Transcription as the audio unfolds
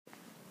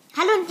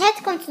Hallo und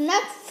herzlich willkommen zu einer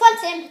von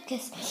 10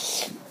 Kiss.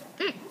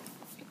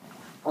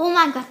 Oh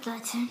mein Gott,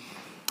 Leute.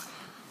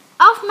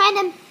 Auf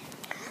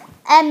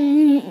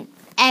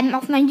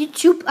meinem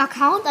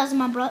YouTube-Account, also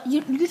mein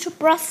YouTube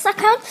Bros.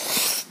 Account.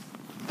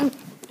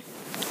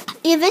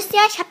 Ihr wisst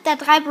ja, ich habe da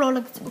 3 Brawler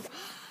gezogen.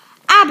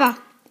 Aber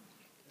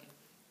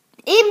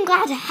eben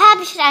gerade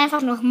habe ich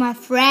einfach noch mal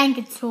Frank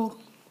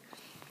gezogen.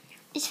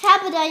 Ich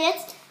habe da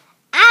jetzt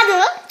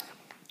alle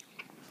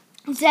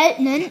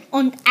seltenen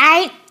und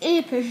einen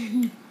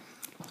epischen.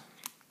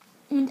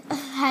 Und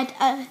halt,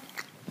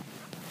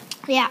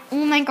 ja, oh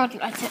mein Gott,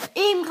 Leute,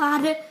 eben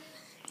gerade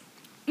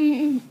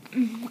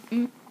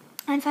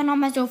einfach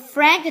nochmal so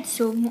Frank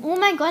gezogen. Oh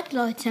mein Gott,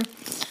 Leute.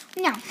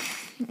 Ja,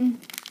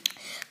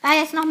 war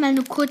jetzt nochmal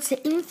eine kurze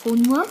Info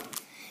nur.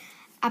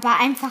 Aber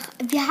einfach,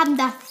 wir haben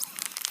da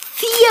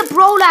 4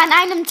 Brawler an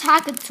einem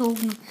Tag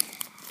gezogen.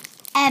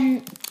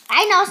 Eine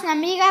aus einer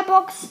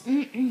Megabox,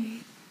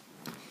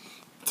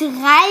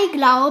 3,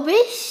 glaube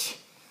ich,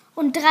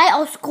 und 3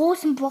 aus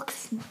großen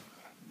Boxen.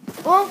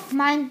 Oh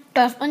mein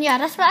Gott. Und ja,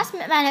 das war's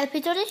mit meiner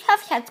Episode. Ich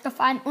hoffe, euch hat's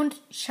gefallen und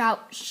ciao,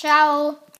 ciao.